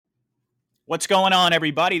What's going on,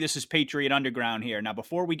 everybody? This is Patriot Underground here. Now,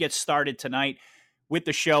 before we get started tonight with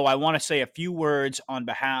the show, I want to say a few words on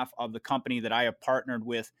behalf of the company that I have partnered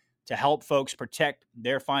with to help folks protect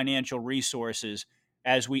their financial resources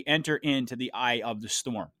as we enter into the eye of the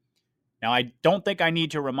storm. Now, I don't think I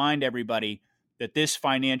need to remind everybody that this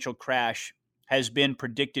financial crash has been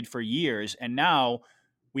predicted for years, and now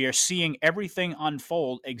we are seeing everything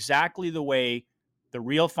unfold exactly the way the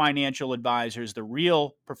real financial advisors, the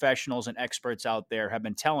real professionals and experts out there have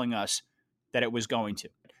been telling us that it was going to.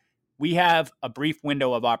 We have a brief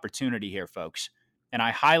window of opportunity here, folks, and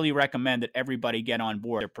I highly recommend that everybody get on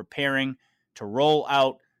board. They're preparing to roll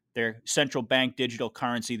out their central bank digital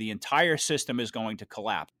currency. The entire system is going to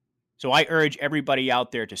collapse. So I urge everybody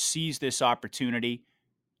out there to seize this opportunity.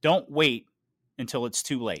 Don't wait until it's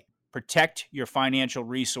too late. Protect your financial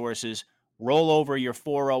resources. Roll over your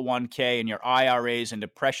 401k and your IRAs into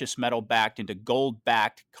precious metal-backed, into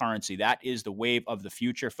gold-backed currency. That is the wave of the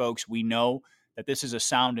future, folks. We know that this is a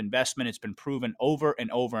sound investment. It's been proven over and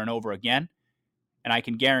over and over again. And I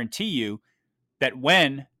can guarantee you that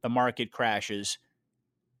when the market crashes,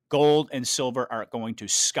 gold and silver are going to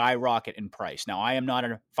skyrocket in price. Now, I am not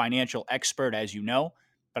a financial expert, as you know,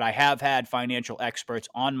 but I have had financial experts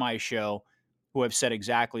on my show who have said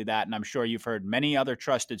exactly that, and I'm sure you've heard many other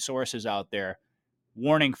trusted sources out there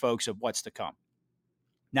warning folks of what's to come.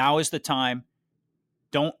 Now is the time.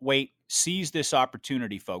 Don't wait. Seize this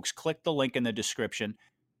opportunity, folks. Click the link in the description,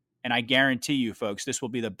 and I guarantee you, folks, this will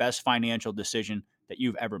be the best financial decision that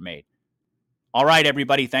you've ever made. All right,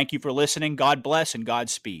 everybody, thank you for listening. God bless and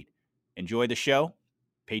Godspeed. Enjoy the show.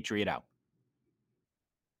 Patriot out.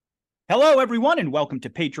 Hello, everyone, and welcome to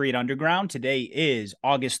Patriot Underground. Today is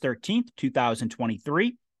August 13th,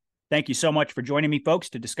 2023. Thank you so much for joining me, folks,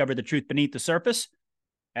 to discover the truth beneath the surface.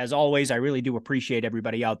 As always, I really do appreciate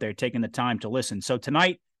everybody out there taking the time to listen. So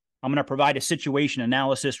tonight, I'm going to provide a situation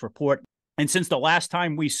analysis report. And since the last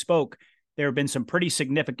time we spoke, there have been some pretty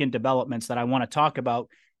significant developments that I want to talk about,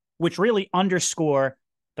 which really underscore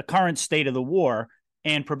the current state of the war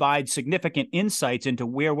and provide significant insights into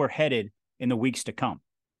where we're headed in the weeks to come.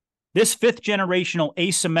 This fifth-generational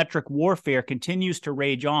asymmetric warfare continues to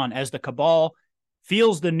rage on as the cabal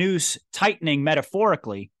feels the noose tightening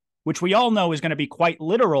metaphorically, which we all know is going to be quite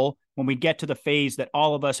literal when we get to the phase that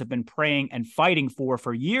all of us have been praying and fighting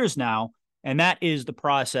for years now, and that is the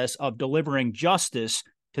process of delivering justice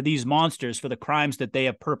to these monsters for the crimes that they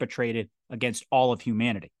have perpetrated against all of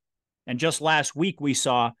humanity. And just last week, we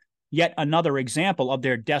saw yet another example of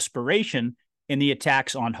their desperation in the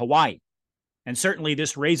attacks on Hawaii. And certainly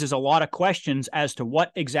this raises a lot of questions as to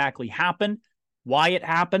what exactly happened, why it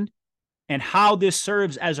happened, and how this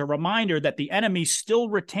serves as a reminder that the enemy still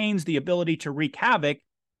retains the ability to wreak havoc,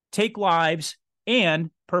 take lives,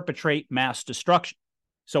 and perpetrate mass destruction.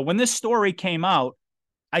 So when this story came out,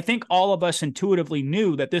 I think all of us intuitively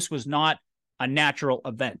knew that this was not a natural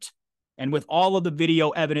event. And with all of the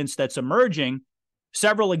video evidence that's emerging,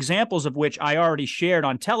 several examples of which I already shared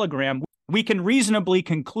on Telegram, we can reasonably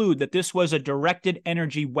conclude that this was a directed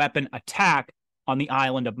energy weapon attack on the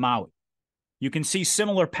island of Maui. You can see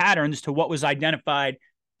similar patterns to what was identified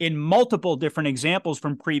in multiple different examples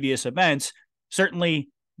from previous events. Certainly,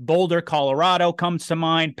 Boulder, Colorado comes to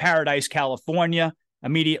mind. Paradise, California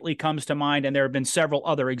immediately comes to mind, and there have been several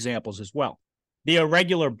other examples as well. The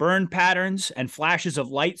irregular burn patterns and flashes of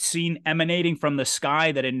light seen emanating from the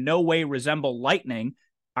sky that in no way resemble lightning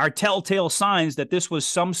are telltale signs that this was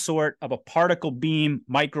some sort of a particle beam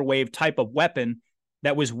microwave type of weapon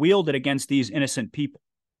that was wielded against these innocent people.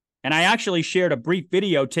 And I actually shared a brief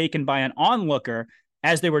video taken by an onlooker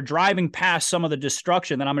as they were driving past some of the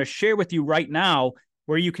destruction that I'm going to share with you right now,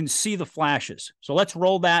 where you can see the flashes. So let's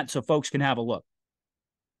roll that so folks can have a look.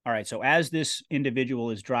 All right, so as this individual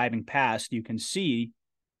is driving past, you can see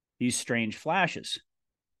these strange flashes.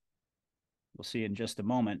 We'll see in just a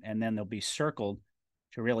moment, and then they'll be circled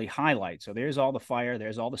to really highlight. So there's all the fire,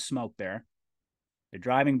 there's all the smoke there. They're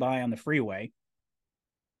driving by on the freeway,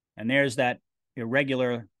 and there's that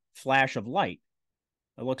irregular flash of light.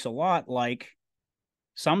 It looks a lot like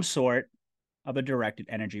some sort of a directed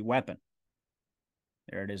energy weapon.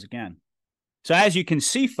 There it is again. So as you can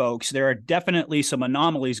see, folks, there are definitely some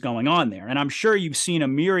anomalies going on there, and I'm sure you've seen a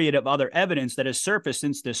myriad of other evidence that has surfaced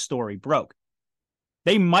since this story broke.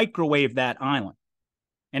 They microwaved that island.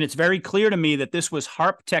 And it's very clear to me that this was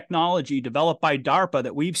HARP technology developed by DARPA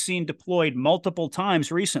that we've seen deployed multiple times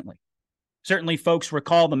recently. Certainly, folks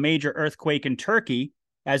recall the major earthquake in Turkey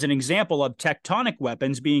as an example of tectonic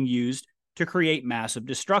weapons being used to create massive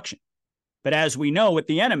destruction. But as we know with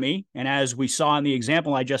the enemy, and as we saw in the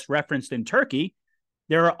example I just referenced in Turkey,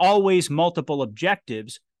 there are always multiple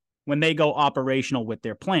objectives when they go operational with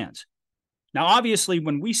their plans. Now, obviously,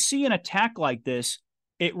 when we see an attack like this,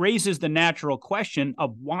 it raises the natural question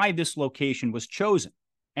of why this location was chosen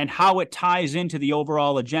and how it ties into the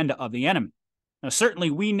overall agenda of the enemy. Now,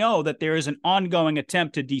 certainly we know that there is an ongoing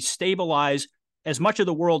attempt to destabilize as much of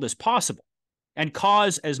the world as possible and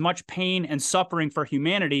cause as much pain and suffering for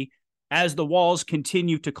humanity as the walls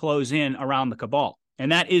continue to close in around the cabal.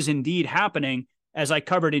 And that is indeed happening, as I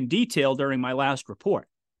covered in detail during my last report.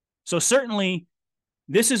 So certainly,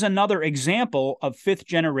 this is another example of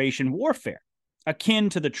fifth-generation warfare, akin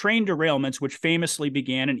to the train derailments which famously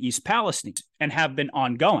began in East Palestine and have been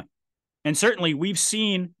ongoing. And certainly, we've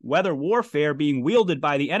seen weather warfare being wielded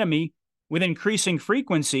by the enemy with increasing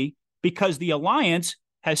frequency because the alliance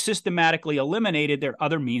has systematically eliminated their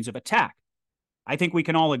other means of attack. I think we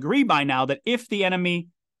can all agree by now that if the enemy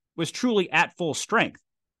was truly at full strength,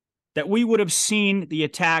 that we would have seen the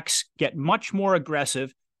attacks get much more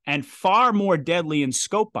aggressive and far more deadly in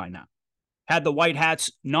scope by now, had the White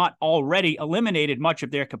Hats not already eliminated much of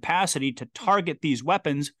their capacity to target these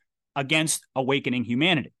weapons against awakening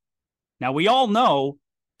humanity. Now, we all know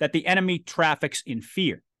that the enemy traffics in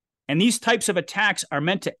fear, and these types of attacks are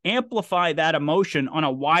meant to amplify that emotion on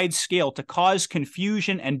a wide scale to cause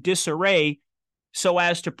confusion and disarray so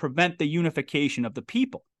as to prevent the unification of the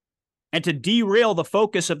people and to derail the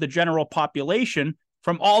focus of the general population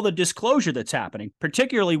from all the disclosure that's happening,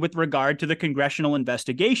 particularly with regard to the congressional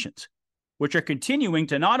investigations, which are continuing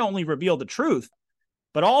to not only reveal the truth,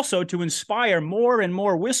 but also to inspire more and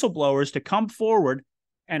more whistleblowers to come forward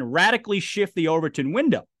and radically shift the Overton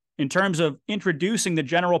window in terms of introducing the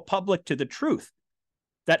general public to the truth,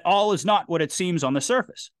 that all is not what it seems on the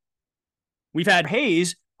surface. We've had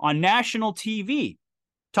Hayes on national TV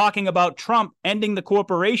talking about Trump ending the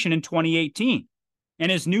corporation in 2018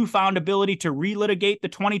 and his newfound ability to relitigate the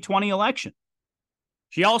 2020 election.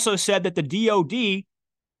 She also said that the DOD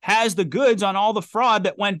has the goods on all the fraud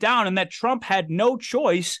that went down and that Trump had no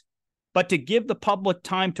choice but to give the public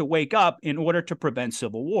time to wake up in order to prevent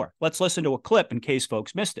civil war. Let's listen to a clip in case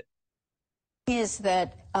folks missed it. Is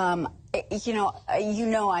that, I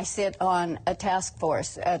sit on a task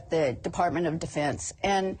force at the Department of Defense.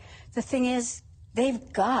 And the thing is,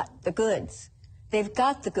 they've got the goods. They've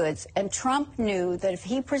got the goods. And Trump knew that if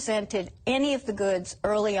he presented any of the goods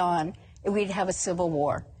early on, we'd have a civil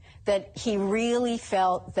war. That he really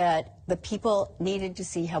felt that the people needed to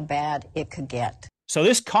see how bad it could get. So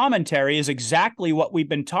this commentary is exactly what we've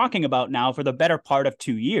been talking about now for the better part of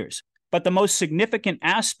 2 years. But the most significant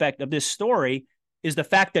aspect of this story is the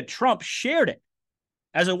fact that Trump shared it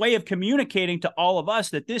as a way of communicating to all of us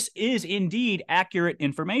that this is indeed accurate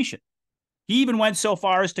information. He even went so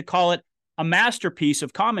far as to call it a masterpiece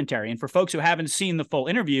of commentary. And for folks who haven't seen the full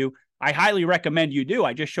interview, I highly recommend you do.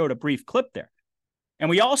 I just showed a brief clip there. And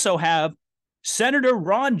we also have Senator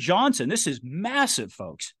Ron Johnson. This is massive,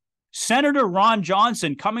 folks. Senator Ron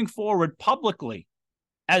Johnson coming forward publicly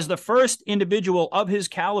as the first individual of his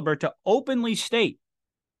caliber to openly state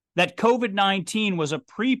that COVID-19 was a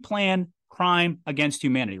pre-planned crime against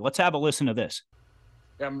humanity. Let's have a listen to this.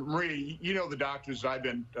 Maria, you know the doctors I've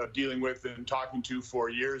been dealing with and talking to for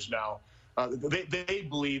years now. They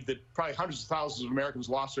believe that probably hundreds of thousands of Americans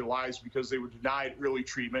lost their lives because they were denied early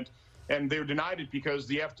treatment. And they were denied it because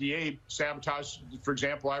the FDA sabotaged, for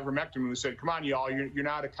example, ivermectin. And they said, come on, y'all, you're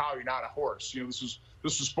not a cow, you're not a horse. You know, this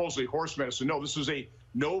is supposedly horse medicine. No, this was a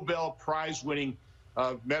Nobel Prize-winning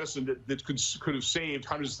medicine that could have saved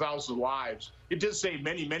hundreds of thousands of lives. It did save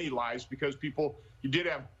many, many lives because you did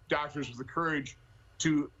have doctors with the courage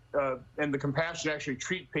to and the compassion to actually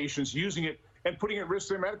treat patients using it and putting at risk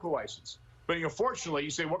their medical license. But fortunately, you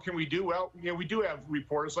say, what can we do? Well, we do have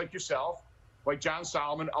reporters like yourself, like John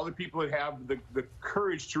Solomon, other people that have the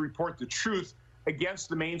courage to report the truth against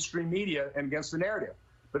the mainstream media and against the narrative.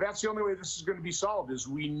 But that's the only way this is going to be solved, is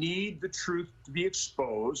we need the truth to be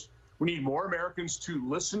exposed. We need more Americans to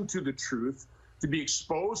listen to the truth, to be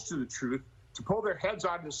exposed to the truth, to pull their heads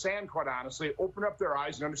out of the sand, quite honestly, open up their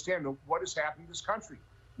eyes and understand what is happening in this country.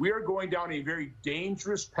 We are going down a very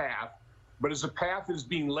dangerous path, but as a path that is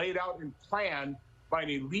being laid out and planned by an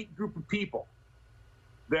elite group of people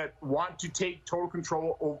that want to take total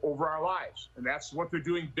control over our lives. And that's what they're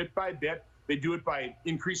doing bit by bit. They do it by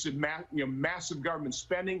increasing massive government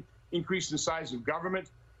spending, increase in the size of government,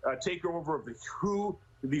 takeover of the WHO.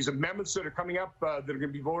 These amendments that are coming up that are going to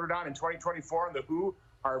be voted on in 2024 on the WHO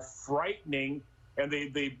are frightening, and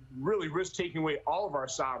they really risk taking away all of our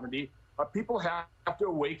sovereignty. People have to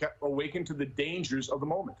awaken to the dangers of the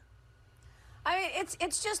moment. I mean,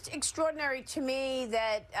 it's just extraordinary to me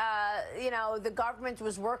that, the government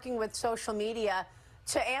was working with social media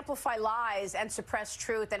to amplify lies and suppress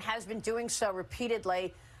truth, and has been doing so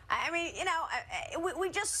repeatedly. I mean, you know, we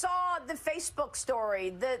just saw the Facebook story,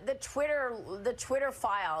 the Twitter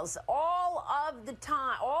files, all of the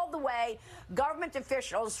time, all the way. Government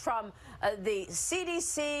officials from the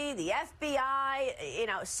CDC, the FBI, you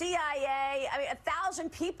know, CIA. I mean,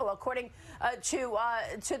 1,000 people, according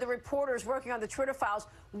to the reporters working on the Twitter files,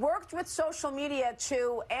 worked with social media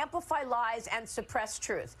to amplify lies and suppress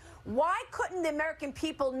truth. Why couldn't the American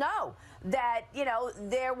people know that, you know,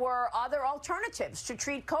 there were other alternatives to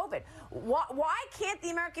treat COVID? Why can't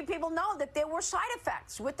the American people know that there were side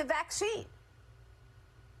effects with the vaccine?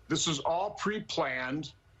 This is all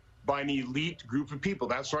pre-planned by an elite group of people.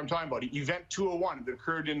 That's what I'm talking about. Event 201 that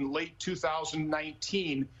occurred in late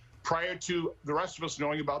 2019, prior to the rest of us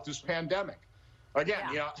knowing about this pandemic. Again,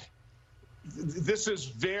 you know, this is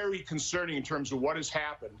very concerning in terms of what has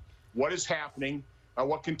happened, what is happening,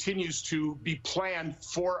 what continues to be planned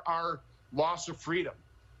for our loss of freedom.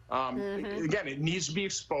 Again, it needs to be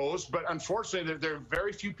exposed, but unfortunately, there are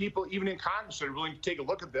very few people, even in Congress, that are willing to take a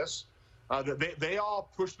look at this. They all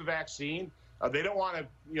push the vaccine. They don't want to,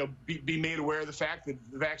 you know, be made aware of the fact that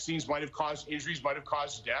the vaccines might have caused injuries, might have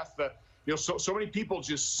caused death. You know, so many people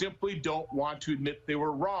just simply don't want to admit they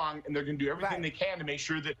were wrong, and they're going to do everything they can to make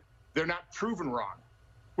sure that they're not proven wrong.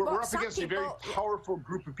 We're up against a very powerful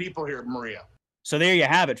group of people here, Maria. So there you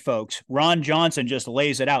have it, folks. Ron Johnson just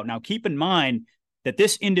lays it out. Now, keep in mind that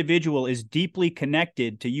this individual is deeply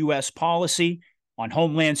connected to U.S. policy on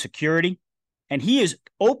homeland security, and he is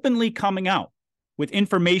openly coming out with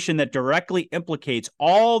information that directly implicates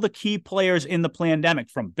all the key players in the pandemic,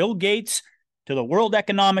 from Bill Gates to the World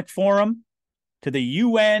Economic Forum to the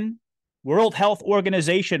UN, World Health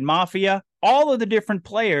Organization mafia, all of the different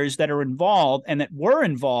players that are involved and that were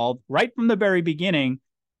involved right from the very beginning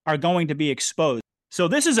are going to be exposed. So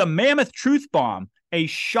this is a mammoth truth bomb, a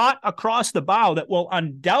shot across the bow that will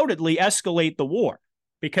undoubtedly escalate the war,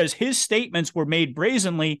 because his statements were made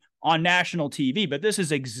brazenly on national TV. But this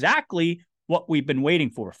is exactly what we've been waiting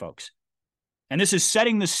for, folks. And this is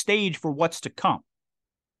setting the stage for what's to come.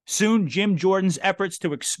 Soon, Jim Jordan's efforts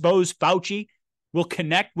to expose Fauci will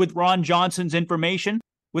connect with Ron Johnson's information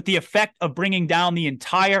with the effect of bringing down the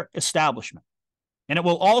entire establishment. And it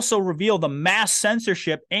will also reveal the mass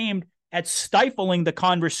censorship aimed at stifling the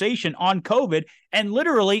conversation on COVID and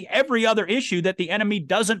literally every other issue that the enemy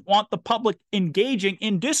doesn't want the public engaging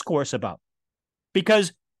in discourse about.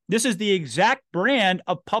 Because this is the exact brand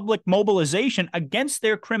of public mobilization against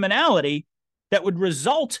their criminality that would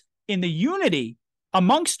result in the unity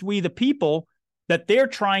amongst we the people that they're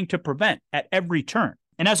trying to prevent at every turn.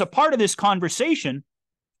 And as a part of this conversation,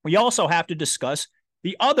 we also have to discuss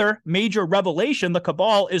the other major revelation the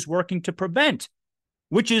cabal is working to prevent,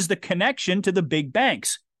 which is the connection to the big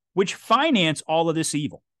banks, which finance all of this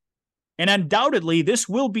evil. And undoubtedly, this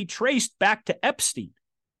will be traced back to Epstein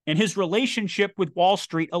and his relationship with Wall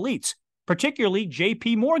Street elites, particularly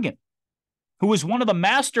J.P. Morgan, who was one of the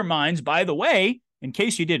masterminds, by the way, in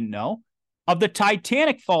case you didn't know, of the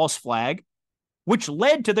Titanic false flag, which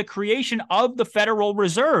led to the creation of the Federal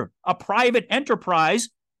Reserve, a private enterprise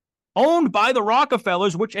owned by the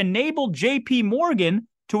Rockefellers, which enabled J.P. Morgan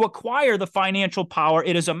to acquire the financial power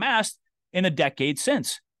it has amassed in the decades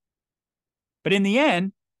since. But in the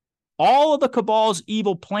end, all of the cabal's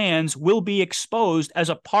evil plans will be exposed as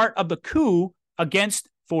a part of the coup against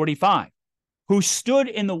 45, who stood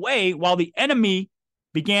in the way while the enemy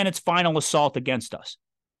began its final assault against us.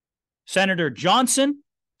 Senator Johnson,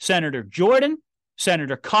 Senator Jordan,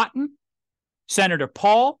 Senator Cotton, Senator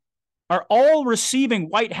Paul are all receiving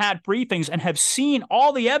white hat briefings and have seen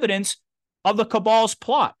all the evidence of the cabal's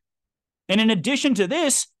plot. And in addition to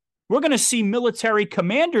this, we're going to see military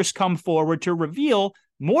commanders come forward to reveal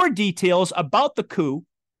more details about the coup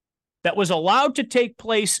that was allowed to take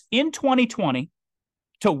place in 2020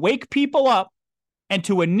 to wake people up and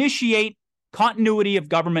to initiate continuity of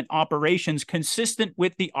government operations consistent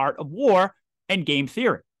with the art of war and game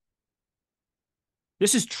theory.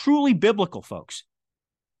 This is truly biblical, folks.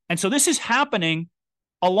 And so this is happening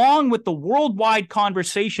along with the worldwide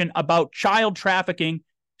conversation about child trafficking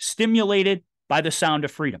stimulated by the sound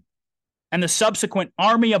of freedom, and the subsequent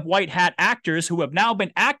army of white hat actors who have now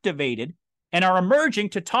been activated and are emerging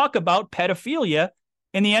to talk about pedophilia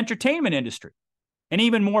in the entertainment industry, and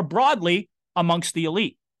even more broadly amongst the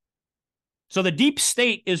elite. So the deep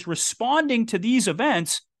state is responding to these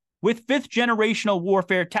events with fifth generational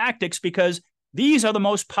warfare tactics because these are the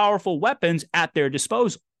most powerful weapons at their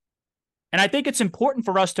disposal. And I think it's important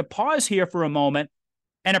for us to pause here for a moment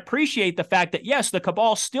and appreciate the fact that, yes, the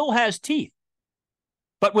cabal still has teeth.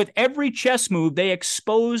 But with every chess move, they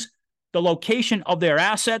expose the location of their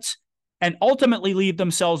assets, and ultimately leave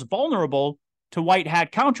themselves vulnerable to white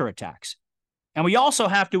hat counterattacks. And we also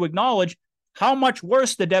have to acknowledge how much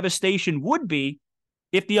worse the devastation would be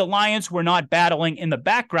if the alliance were not battling in the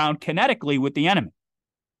background kinetically with the enemy.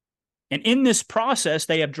 And in this process,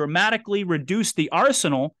 they have dramatically reduced the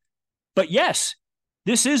arsenal. But yes,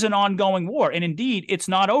 this is an ongoing war, and indeed, it's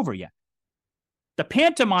not over yet. The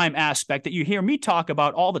pantomime aspect that you hear me talk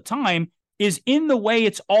about all the time is in the way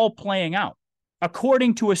it's all playing out,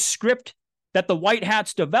 according to a script that the White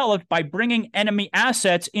Hats developed by bringing enemy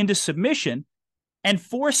assets into submission and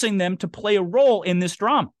forcing them to play a role in this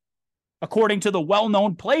drama, according to the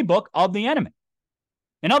well-known playbook of the enemy.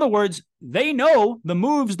 In other words, they know the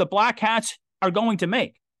moves the Black Hats are going to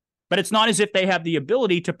make, but it's not as if they have the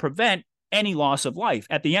ability to prevent any loss of life.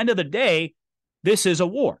 At the end of the day, this is a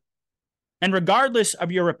war. And regardless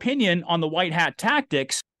of your opinion on the White Hat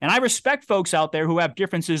tactics, and I respect folks out there who have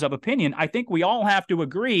differences of opinion, I think we all have to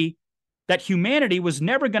agree that humanity was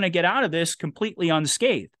never going to get out of this completely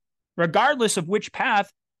unscathed, regardless of which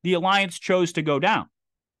path the alliance chose to go down.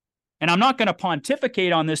 And I'm not going to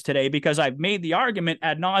pontificate on this today because I've made the argument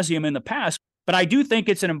ad nauseum in the past, but I do think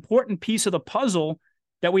it's an important piece of the puzzle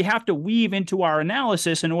that we have to weave into our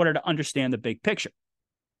analysis in order to understand the big picture.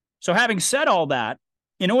 So having said all that,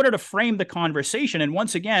 in order to frame the conversation and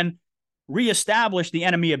once again reestablish the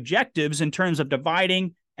enemy objectives in terms of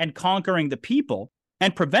dividing and conquering the people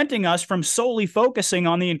and preventing us from solely focusing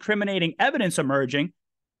on the incriminating evidence emerging,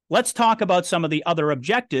 let's talk about some of the other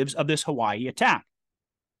objectives of this Hawaii attack.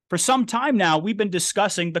 For some time now, we've been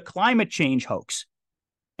discussing the climate change hoax.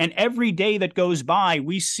 And every day that goes by,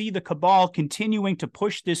 we see the cabal continuing to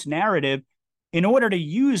push this narrative in order to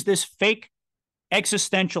use this fake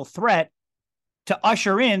existential threat to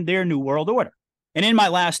usher in their new world order. And in my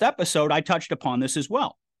last episode, I touched upon this as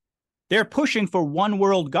well. They're pushing for one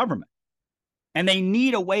world government, and they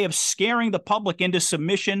need a way of scaring the public into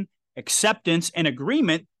submission, acceptance, and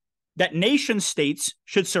agreement that nation states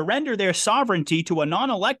should surrender their sovereignty to a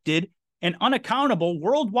non-elected and unaccountable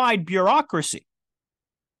worldwide bureaucracy.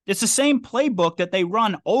 It's the same playbook that they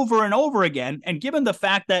run over and over again, and given the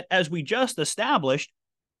fact that, as we just established,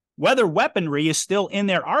 whether weaponry is still in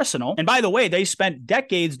their arsenal, and by the way, they spent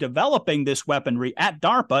decades developing this weaponry at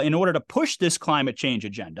DARPA in order to push this climate change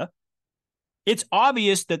agenda, it's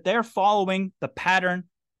obvious that they're following the pattern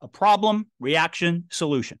of problem, reaction,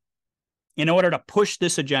 solution in order to push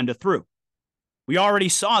this agenda through. We already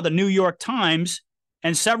saw the New York Times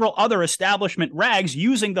and several other establishment rags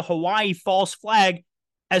using the Hawaii false flag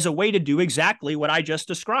as a way to do exactly what I just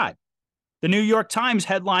described. The New York Times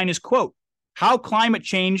headline is, quote, "How Climate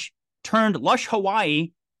Change Turned Lush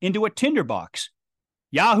Hawaii into a Tinderbox."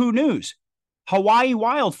 Yahoo News, "Hawaii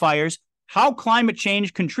Wildfires, How Climate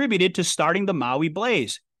Change Contributed to Starting the Maui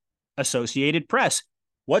Blaze." Associated Press,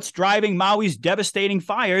 "What's Driving Maui's Devastating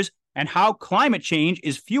Fires and How Climate Change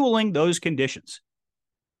is Fueling Those Conditions."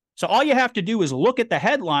 So all you have to do is look at the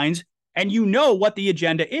headlines and you know what the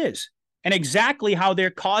agenda is and exactly how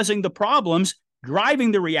they're causing the problems,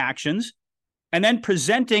 driving the reactions, and then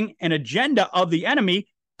presenting an agenda of the enemy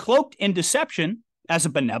cloaked in deception as a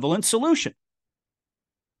benevolent solution.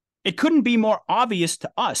 It couldn't be more obvious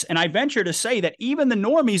to us, and I venture to say that even the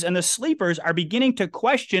normies and the sleepers are beginning to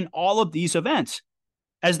question all of these events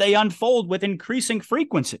as they unfold with increasing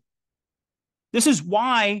frequency. This is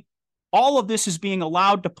why all of this is being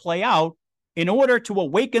allowed to play out in order to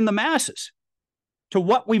awaken the masses to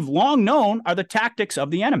what we've long known are the tactics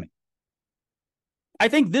of the enemy. I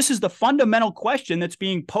think this is the fundamental question that's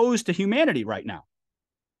being posed to humanity right now.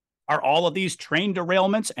 Are all of these train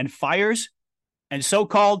derailments and fires and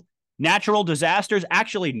so-called natural disasters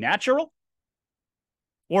actually natural?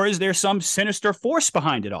 Or is there some sinister force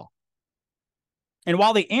behind it all? And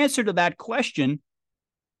while the answer to that question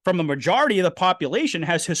from the majority of the population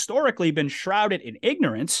has historically been shrouded in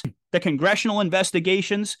ignorance, the congressional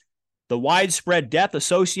investigations, the widespread death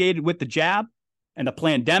associated with the jab and the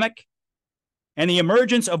pandemic, and the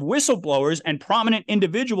emergence of whistleblowers and prominent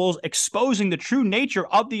individuals exposing the true nature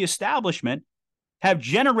of the establishment have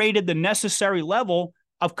generated the necessary level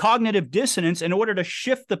of cognitive dissonance in order to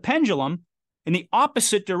shift the pendulum in the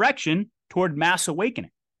opposite direction toward mass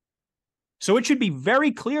awakening. So it should be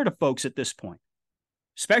very clear to folks at this point,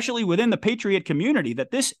 especially within the Patriot community,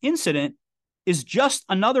 that this incident is just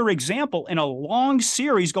another example in a long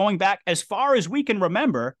series going back as far as we can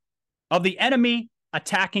remember of the enemy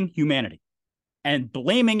attacking humanity and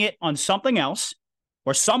blaming it on something else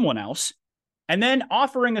or someone else, and then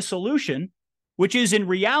offering a solution which is in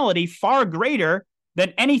reality far greater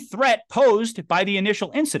than any threat posed by the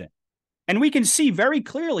initial incident. And we can see very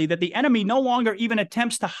clearly that the enemy no longer even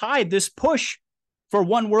attempts to hide this push for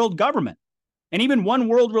one world government and even one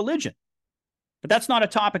world religion. But that's not a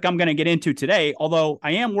topic I'm going to get into today, although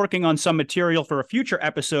I am working on some material for a future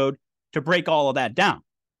episode to break all of that down.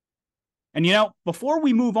 And, before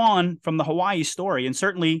we move on from the Hawaii story, and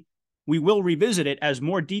certainly we will revisit it as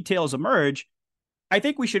more details emerge, I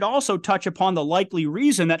think we should also touch upon the likely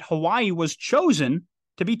reason that Hawaii was chosen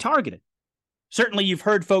to be targeted. Certainly, you've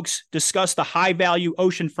heard folks discuss the high-value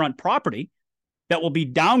oceanfront property that will be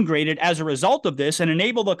downgraded as a result of this and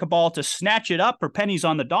enable the cabal to snatch it up for pennies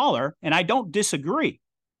on the dollar, and I don't disagree.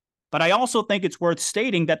 But I also think it's worth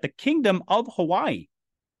stating that the Kingdom of Hawaii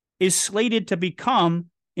is slated to become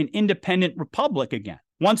an independent republic again,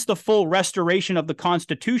 once the full restoration of the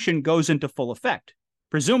Constitution goes into full effect,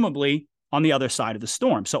 presumably on the other side of the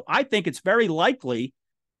storm. So I think it's very likely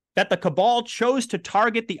that the cabal chose to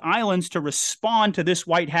target the islands to respond to this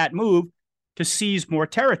white hat move to seize more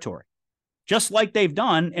territory, just like they've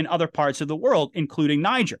done in other parts of the world, including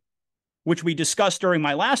Niger, which we discussed during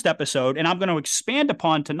my last episode, and I'm going to expand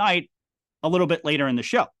upon tonight a little bit later in the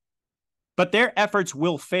show. But their efforts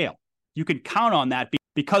will fail. You can count on that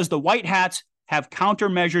because the white hats have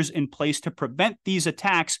countermeasures in place to prevent these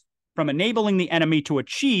attacks from enabling the enemy to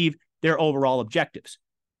achieve their overall objectives.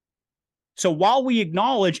 So while we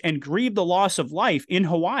acknowledge and grieve the loss of life in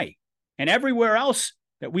Hawaii and everywhere else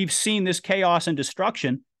that we've seen this chaos and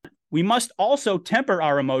destruction, we must also temper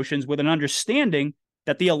our emotions with an understanding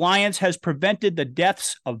that the alliance has prevented the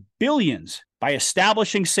deaths of billions by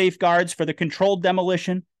establishing safeguards for the controlled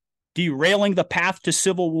demolition, derailing the path to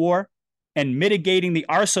civil war, and mitigating the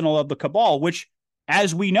arsenal of the cabal, which,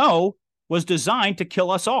 as we know, was designed to kill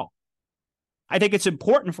us all. I think it's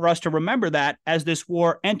important for us to remember that as this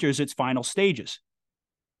war enters its final stages.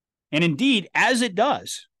 And indeed, as it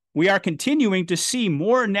does, we are continuing to see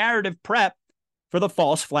more narrative prep for the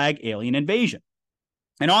false flag alien invasion.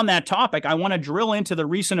 And on that topic, I want to drill into the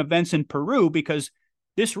recent events in Peru because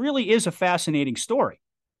this really is a fascinating story.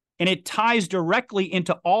 And it ties directly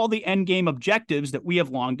into all the endgame objectives that we have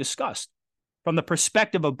long discussed, from the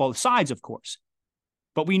perspective of both sides, of course.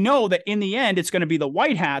 But we know that in the end, it's going to be the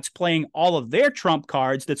white hats playing all of their trump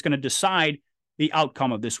cards that's going to decide the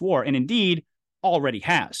outcome of this war, and indeed already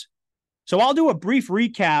has. So I'll do a brief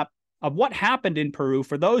recap of what happened in Peru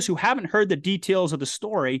for those who haven't heard the details of the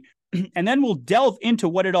story, and then we'll delve into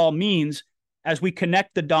what it all means as we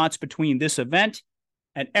connect the dots between this event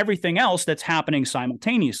and everything else that's happening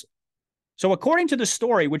simultaneously. So according to the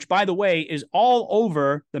story, which, by the way, is all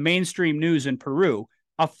over the mainstream news in Peru,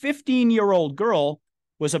 a 15-year-old girl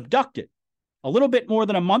was abducted a little bit more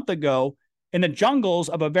than a month ago in the jungles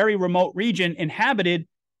of a very remote region inhabited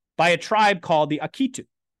by a tribe called the Akitu.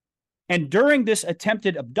 And during this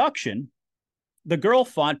attempted abduction, the girl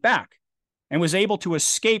fought back and was able to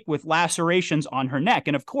escape with lacerations on her neck.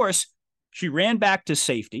 And of course, she ran back to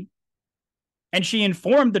safety. And she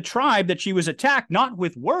informed the tribe that she was attacked, not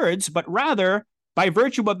with words, but rather by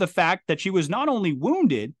virtue of the fact that she was not only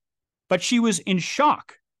wounded, but she was in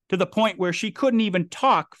shock to the point where she couldn't even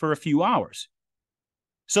talk for a few hours.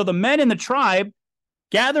 So the men in the tribe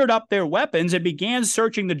gathered up their weapons and began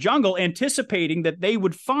searching the jungle, anticipating that they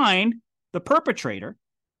would find the perpetrator,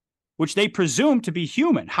 which they presumed to be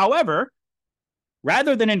human. However,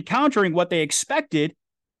 rather than encountering what they expected,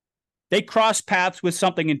 they crossed paths with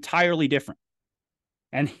something entirely different.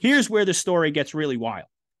 And here's where the story gets really wild.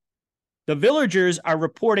 The villagers are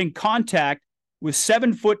reporting contact with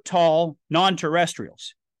 7-foot-tall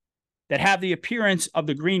non-terrestrials that have the appearance of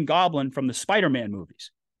the Green Goblin from the Spider-Man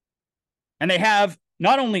movies. And they have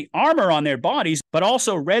not only armor on their bodies, but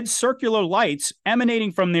also red circular lights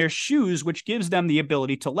emanating from their shoes, which gives them the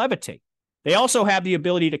ability to levitate. They also have the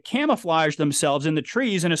ability to camouflage themselves in the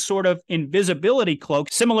trees in a sort of invisibility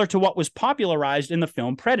cloak, similar to what was popularized in the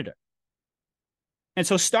film Predator. And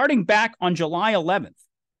so starting back on July 11th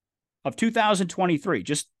of 2023,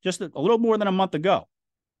 just a little more than a month ago,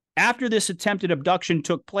 after this attempted abduction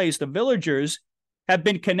took place, the villagers have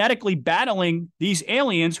been kinetically battling these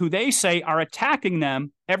aliens who they say are attacking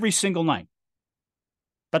them every single night.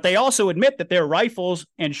 But they also admit that their rifles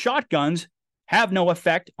and shotguns have no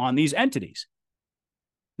effect on these entities.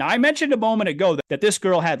 Now, I mentioned a moment ago that this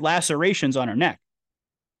girl had lacerations on her neck.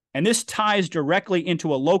 And this ties directly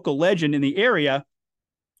into a local legend in the area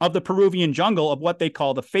of the Peruvian jungle of what they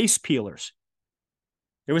call the face peelers.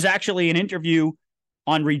 There was actually an interview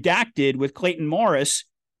on Redacted with Clayton Morris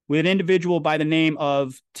with an individual by the name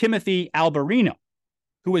of Timothy Alberino,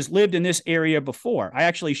 who has lived in this area before. I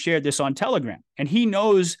actually shared this on Telegram, and he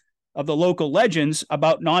knows of the local legends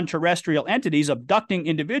about non-terrestrial entities abducting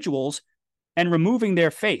individuals and removing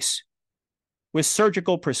their face with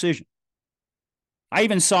surgical precision. I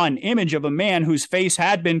even saw an image of a man whose face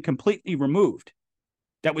had been completely removed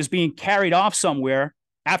that was being carried off somewhere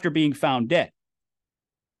after being found dead.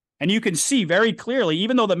 And you can see very clearly,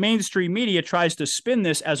 even though the mainstream media tries to spin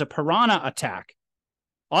this as a piranha attack,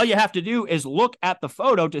 all you have to do is look at the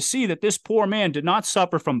photo to see that this poor man did not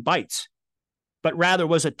suffer from bites, but rather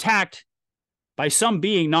was attacked by some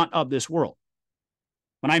being not of this world.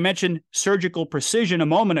 When I mentioned surgical precision a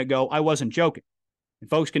moment ago, I wasn't joking. And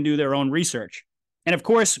folks can do their own research. And of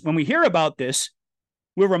course, when we hear about this,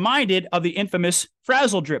 we're reminded of the infamous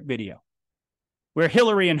Frazzle Drip video, where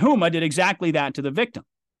Hillary and Huma did exactly that to the victim.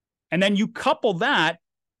 And then you couple that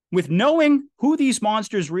with knowing who these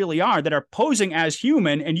monsters really are that are posing as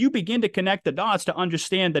human, and you begin to connect the dots to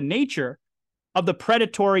understand the nature of the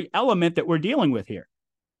predatory element that we're dealing with here.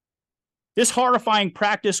 This horrifying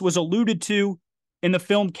practice was alluded to in the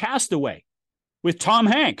film Castaway with Tom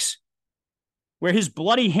Hanks, where his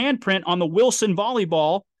bloody handprint on the Wilson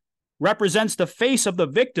volleyball represents the face of the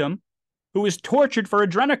victim who is tortured for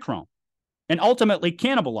adrenochrome and ultimately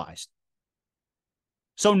cannibalized.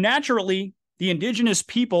 So naturally, the indigenous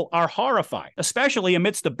people are horrified, especially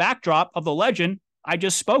amidst the backdrop of the legend I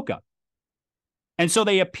just spoke of. And so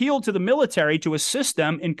they appealed to the military to assist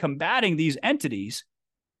them in combating these entities.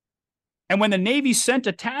 And when the Navy sent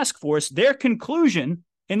a task force, their conclusion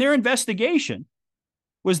in their investigation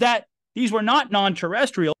was that these were not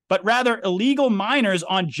non-terrestrial, but rather illegal miners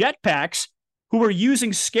on jetpacks who were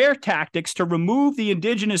using scare tactics to remove the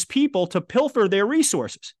indigenous people to pilfer their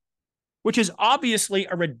resources, which is obviously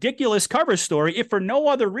a ridiculous cover story, if for no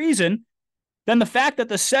other reason than the fact that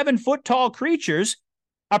the 7-foot-tall creatures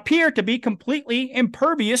appear to be completely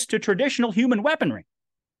impervious to traditional human weaponry.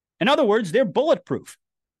 In other words, they're bulletproof.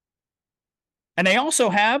 And they also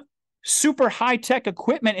have super high-tech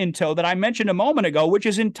equipment in tow that I mentioned a moment ago, which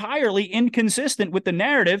is entirely inconsistent with the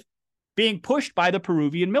narrative being pushed by the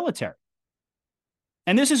Peruvian military.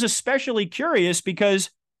 And this is especially curious because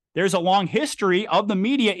there's a long history of the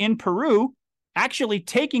media in Peru actually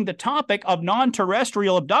taking the topic of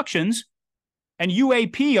non-terrestrial abductions and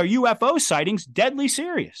UAP or UFO sightings deadly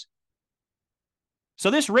serious. So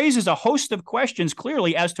this raises a host of questions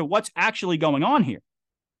clearly as to what's actually going on here.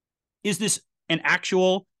 Is this an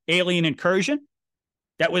actual alien incursion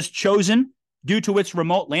that was chosen due to its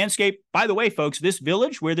remote landscape? By the way, folks, this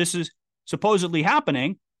village where this is supposedly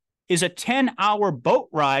happening is a 10-hour boat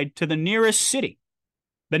ride to the nearest city,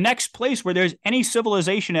 the next place where there's any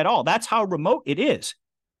civilization at all. That's how remote it is.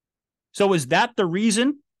 So is that the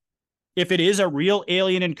reason, if it is a real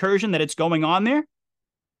alien incursion, that it's going on there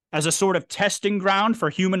as a sort of testing ground for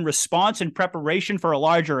human response in preparation for a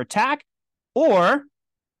larger attack? Or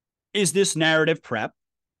is this narrative prep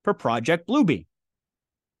for Project Bluebeam?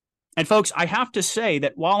 And folks, I have to say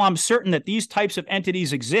that while I'm certain that these types of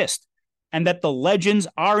entities exist and that the legends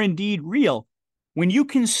are indeed real, when you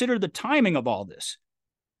consider the timing of all this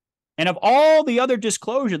and of all the other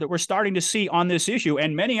disclosure that we're starting to see on this issue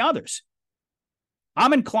and many others,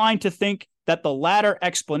 I'm inclined to think that the latter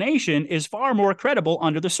explanation is far more credible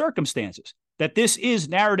under the circumstances, that this is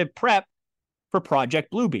narrative prep for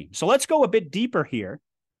Project Bluebeam. So let's go a bit deeper here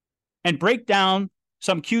and break down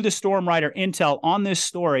some Cue the Storm Rider intel on this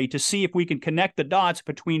story to see if we can connect the dots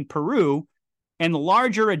between Peru and the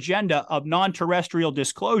larger agenda of non-terrestrial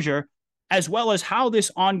disclosure, as well as how this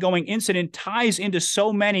ongoing incident ties into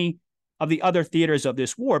so many of the other theaters of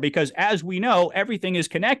this war. Because as we know, everything is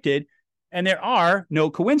connected and there are no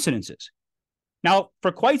coincidences. Now,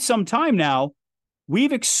 for quite some time now,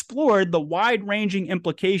 we've explored the wide-ranging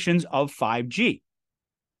implications of 5G.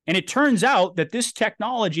 And it turns out that this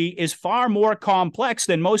technology is far more complex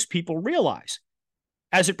than most people realize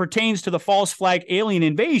as it pertains to the false flag alien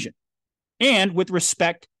invasion and with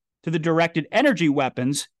respect to the directed energy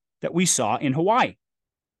weapons that we saw in Hawaii.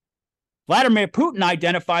 Vladimir Putin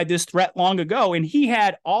identified this threat long ago, and he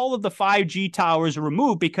had all of the 5G towers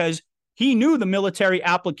removed because he knew the military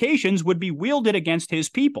applications would be wielded against his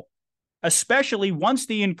people, especially once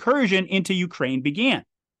the incursion into Ukraine began.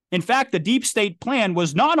 In fact, the deep state plan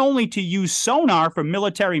was not only to use sonar for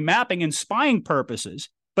military mapping and spying purposes,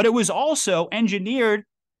 but it was also engineered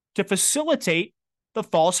to facilitate the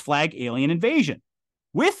false flag alien invasion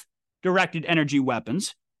with directed energy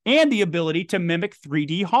weapons and the ability to mimic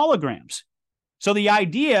 3D holograms. So the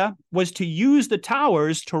idea was to use the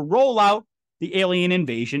towers to roll out the alien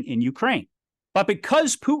invasion in Ukraine. But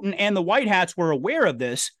because Putin and the White Hats were aware of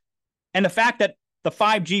this, and the fact that the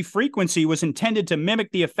 5G frequency was intended to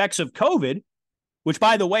mimic the effects of COVID, which,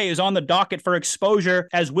 by the way, is on the docket for exposure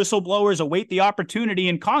as whistleblowers await the opportunity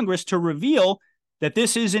in Congress to reveal that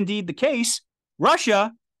this is indeed the case,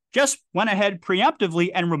 Russia just went ahead preemptively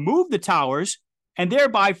and removed the towers and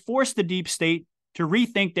thereby forced the deep state to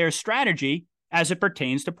rethink their strategy as it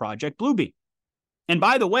pertains to Project Bluebeam. And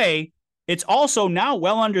by the way, it's also now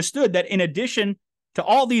well understood that in addition to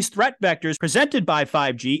all these threat vectors presented by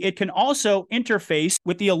 5G, it can also interface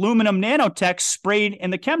with the aluminum nanotech sprayed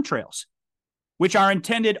in the chemtrails, which are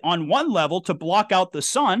intended on one level to block out the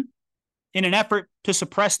sun in an effort to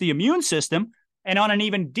suppress the immune system, and on an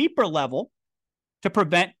even deeper level to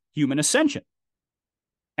prevent human ascension.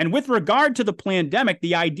 And with regard to the pandemic,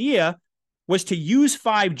 the idea was to use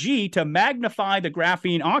 5G to magnify the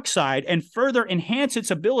graphene oxide and further enhance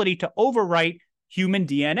its ability to overwrite human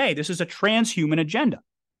DNA. This is a transhuman agenda.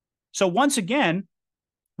 So once again,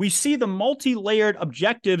 we see the multi-layered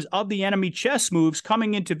objectives of the enemy chess moves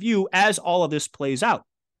coming into view as all of this plays out.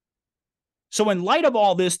 So in light of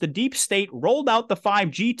all this, the deep state rolled out the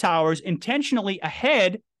 5G towers intentionally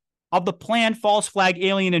ahead of the planned false flag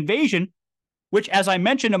alien invasion, which, as I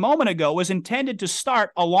mentioned a moment ago, was intended to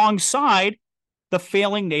start alongside the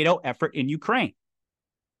failing NATO effort in Ukraine.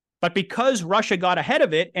 But because Russia got ahead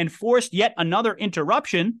of it and forced yet another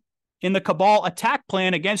interruption in the cabal attack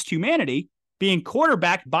plan against humanity, being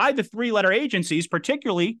quarterbacked by the three-letter agencies,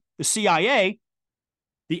 particularly the CIA,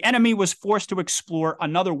 the enemy was forced to explore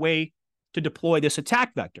another way to deploy this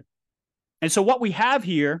attack vector. And so what we have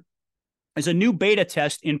here is a new beta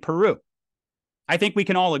test in Peru. I think we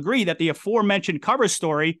can all agree that the aforementioned cover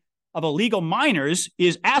story of illegal miners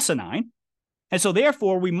is asinine. And so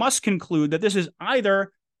therefore, we must conclude that this is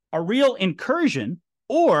either a real incursion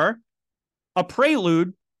or a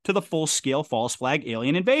prelude to the full-scale false flag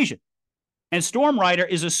alien invasion. And Stormrider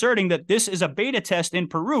is asserting that this is a beta test in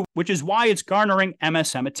Peru, which is why it's garnering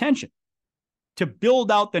MSM attention, to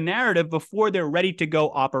build out the narrative before they're ready to go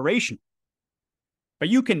operational. But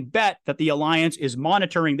you can bet that the alliance is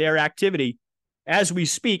monitoring their activity as we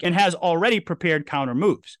speak and has already prepared counter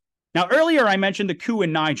moves. Now, earlier I mentioned the coup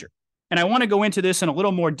in Niger, and I want to go into this in a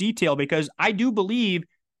little more detail because I do believe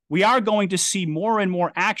we are going to see more and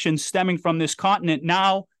more action stemming from this continent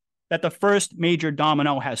now that the first major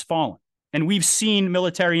domino has fallen. And we've seen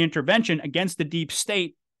military intervention against the deep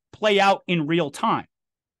state play out in real time,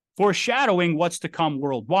 foreshadowing what's to come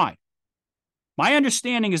worldwide. My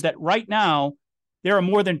understanding is that right now, there are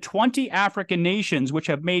more than 20 African nations which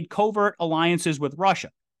have made covert alliances with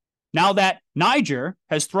Russia. Now that Niger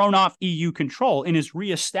has thrown off EU control and is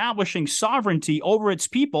reestablishing sovereignty over its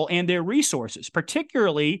people and their resources,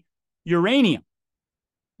 particularly uranium,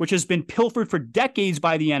 which has been pilfered for decades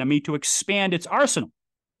by the enemy to expand its arsenal.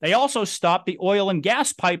 They also stopped the oil and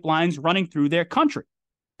gas pipelines running through their country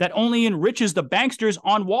that only enriches the banksters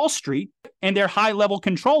on Wall Street and their high-level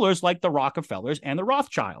controllers like the Rockefellers and the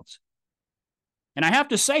Rothschilds. And I have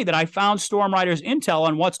to say that I found Stormrider's intel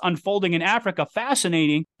on what's unfolding in Africa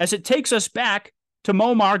fascinating as it takes us back to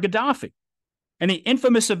Muammar Gaddafi and the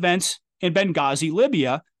infamous events in Benghazi,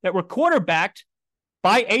 Libya that were quarterbacked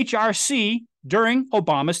by HRC during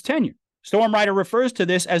Obama's tenure. Stormrider refers to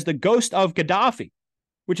this as the ghost of Gaddafi,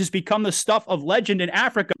 which has become the stuff of legend in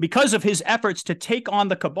Africa because of his efforts to take on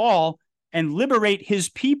the cabal and liberate his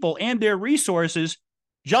people and their resources,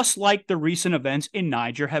 just like the recent events in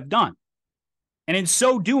Niger have done. And in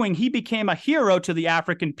so doing, he became a hero to the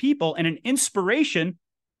African people and an inspiration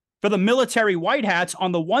for the military white hats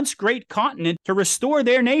on the once great continent to restore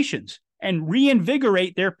their nations and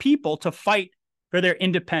reinvigorate their people to fight for their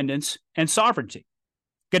independence and sovereignty.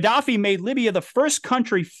 Gaddafi made Libya the first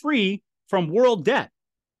country free from world debt,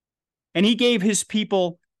 and he gave his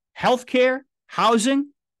people healthcare,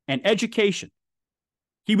 housing, and education.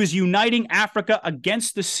 He was uniting Africa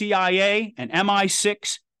against the CIA and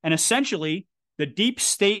MI6 and essentially the deep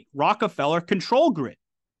state Rockefeller control grid,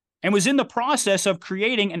 and was in the process of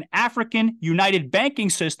creating an African united banking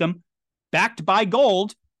system backed by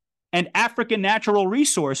gold and African natural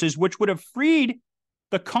resources, which would have freed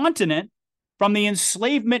the continent from the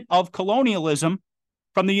enslavement of colonialism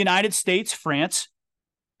from the United States, France,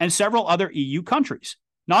 and several other EU countries.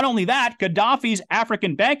 Not only that, Gaddafi's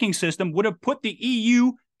African banking system would have put the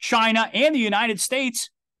EU, China, and the United States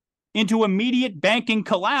into immediate banking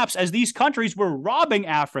collapse as these countries were robbing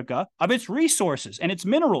Africa of its resources and its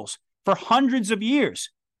minerals for hundreds of years.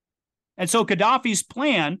 And so Gaddafi's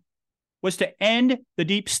plan was to end the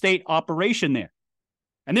deep state operation there.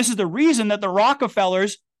 And this is the reason that the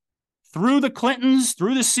Rockefellers, through the Clintons,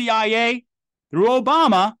 through the CIA, through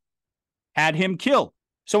Obama, had him killed.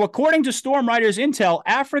 So according to Stormrider's intel,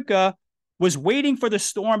 Africa was waiting for the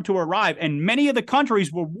storm to arrive, and many of the countries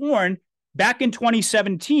were warned back in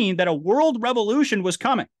 2017 that a world revolution was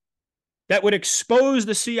coming that would expose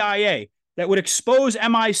the CIA, that would expose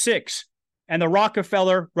MI6, and the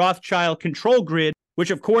Rockefeller Rothschild control grid,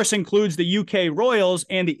 which of course includes the UK royals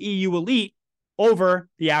and the EU elite over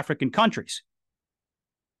the African countries.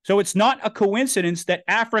 So it's not a coincidence that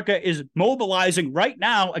Africa is mobilizing right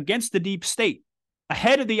now against the deep state,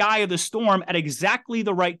 ahead of the eye of the storm at exactly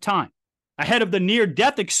the right time, ahead of the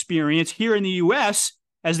near-death experience here in the U.S.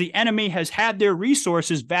 as the enemy has had their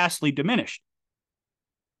resources vastly diminished.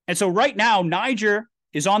 And so right now, Niger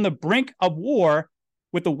is on the brink of war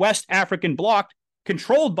with the West African bloc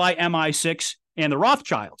controlled by MI6 and the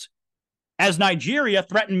Rothschilds, as Nigeria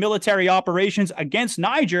threatened military operations against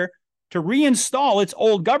Niger to reinstall its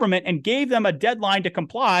old government and gave them a deadline to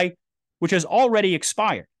comply, which has already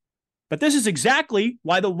expired. But this is exactly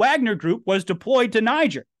why the Wagner Group was deployed to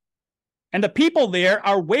Niger. And the people there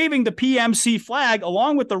are waving the PMC flag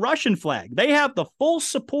along with the Russian flag. They have the full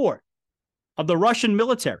support of the Russian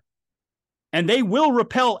military. And they will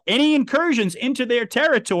repel any incursions into their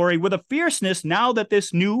territory with a fierceness now that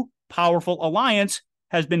this new powerful alliance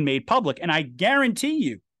has been made public. And I guarantee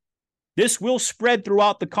you, this will spread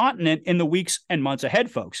throughout the continent in the weeks and months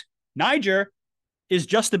ahead, folks. Niger is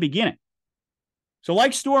just the beginning. So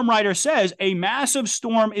like Stormrider says, a massive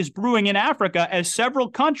storm is brewing in Africa as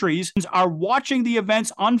several countries are watching the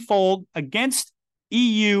events unfold against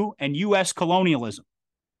EU and US colonialism.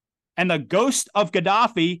 And the ghost of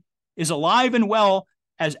Gaddafi is alive and well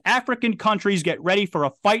as African countries get ready for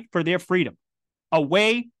a fight for their freedom,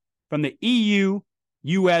 away from the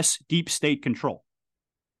EU-US deep state control.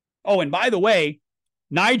 Oh, and by the way,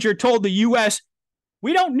 Niger told the U.S.,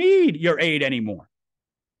 we don't need your aid anymore.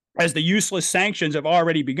 As the useless sanctions have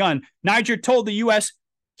already begun, Niger told the U.S.,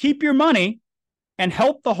 keep your money and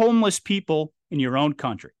help the homeless people in your own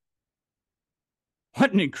country.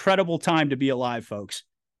 What an incredible time to be alive, folks.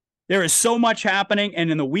 There is so much happening,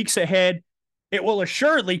 and in the weeks ahead, it will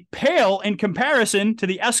assuredly pale in comparison to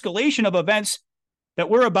the escalation of events that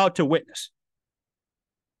we're about to witness.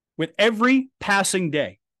 With every passing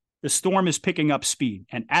day, the storm is picking up speed.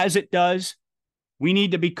 And as it does, we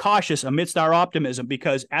need to be cautious amidst our optimism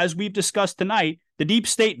because, as we've discussed tonight, the deep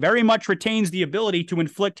state very much retains the ability to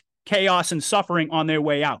inflict chaos and suffering on their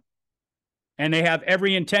way out. And they have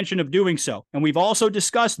every intention of doing so. And we've also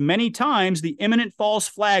discussed many times the imminent false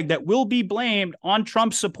flag that will be blamed on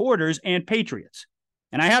Trump's supporters and patriots.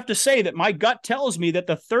 And I have to say that my gut tells me that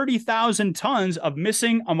the 30,000 tons of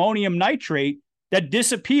missing ammonium nitrate that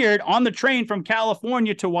disappeared on the train from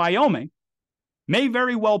California to Wyoming may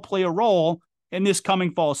very well play a role in this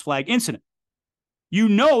coming false flag incident. You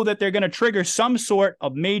know that they're going to trigger some sort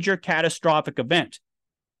of major catastrophic event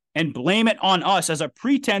and blame it on us as a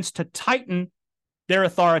pretense to tighten their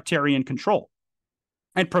authoritarian control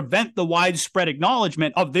and prevent the widespread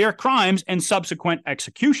acknowledgement of their crimes and subsequent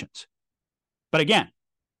executions. But again,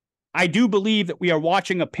 I do believe that we are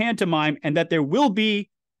watching a pantomime and that there will be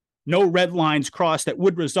no red lines crossed that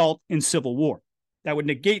would result in civil war. That would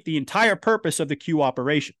negate the entire purpose of the Q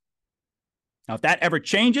operation. Now, if that ever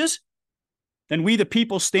changes, then we the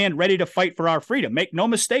people stand ready to fight for our freedom. Make no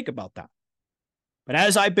mistake about that. But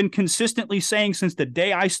as I've been consistently saying since the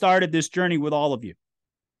day I started this journey with all of you,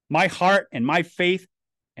 my heart and my faith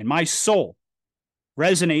and my soul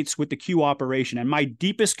resonates with the Q operation. And my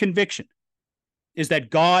deepest conviction is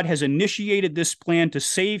that God has initiated this plan to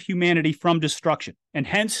save humanity from destruction. And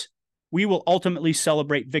hence, we will ultimately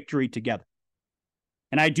celebrate victory together.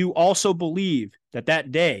 And I do also believe that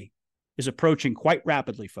that day is approaching quite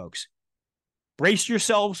rapidly, folks. Brace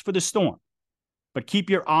yourselves for the storm, but keep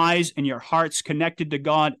your eyes and your hearts connected to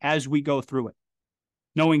God as we go through it,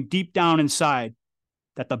 knowing deep down inside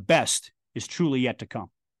that the best is truly yet to come.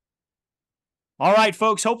 All right,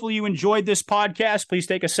 folks, hopefully you enjoyed this podcast. Please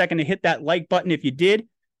take a second to hit that like button if you did,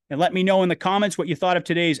 and let me know in the comments what you thought of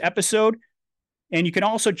today's episode. And you can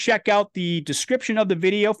also check out the description of the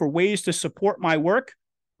video for ways to support my work.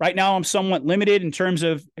 Right now, I'm somewhat limited in terms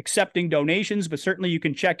of accepting donations, but certainly you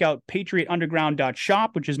can check out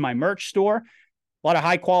patriotunderground.shop, which is my merch store. A lot of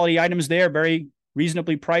high-quality items there, very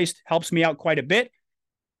reasonably priced, helps me out quite a bit.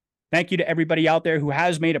 Thank you to everybody out there who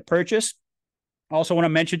has made a purchase. I also want to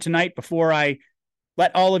mention tonight, before I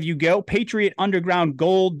let all of you go,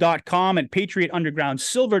 patriotundergroundgold.com and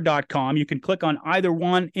patriotundergroundsilver.com. You can click on either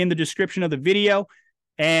one in the description of the video,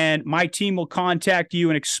 and my team will contact you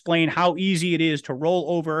and explain how easy it is to roll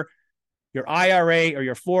over your IRA or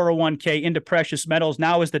your 401k into precious metals.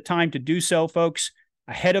 Now is the time to do so, folks.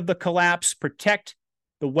 Ahead of the collapse, protect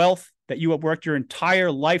the wealth that you have worked your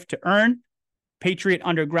entire life to earn.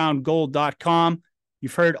 patriotundergroundgold.com.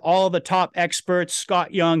 You've heard all the top experts,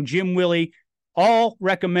 Scott Young, Jim Willey, all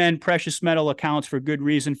recommend precious metal accounts for good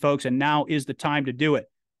reason, folks, and now is the time to do it.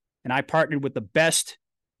 And I partnered with the best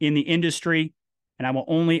in the industry, and I will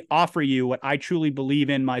only offer you what I truly believe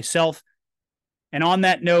in myself. And on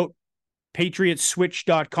that note,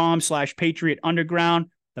 patriotswitch.com/Patriot Underground,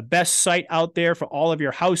 the best site out there for all of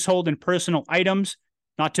your household and personal items,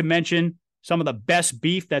 not to mention some of the best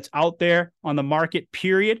beef that's out there on the market,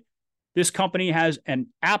 period. This company has an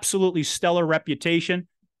absolutely stellar reputation,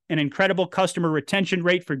 an incredible customer retention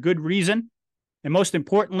rate for good reason. And most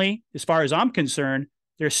importantly, as far as I'm concerned,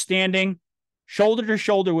 they're standing shoulder to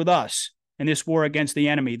shoulder with us in this war against the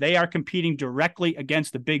enemy. They are competing directly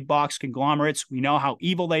against the big box conglomerates. We know how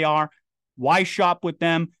evil they are. Why shop with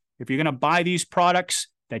them? If you're going to buy these products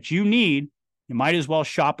that you need, you might as well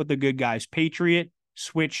shop with the good guys.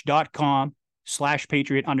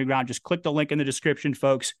 patriotswitch.com/Patriot Underground. Just click the link in the description,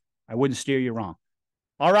 folks. I wouldn't steer you wrong.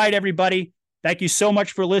 All right, everybody. Thank you so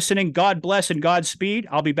much for listening. God bless and Godspeed.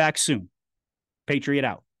 I'll be back soon. Patriot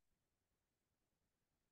out.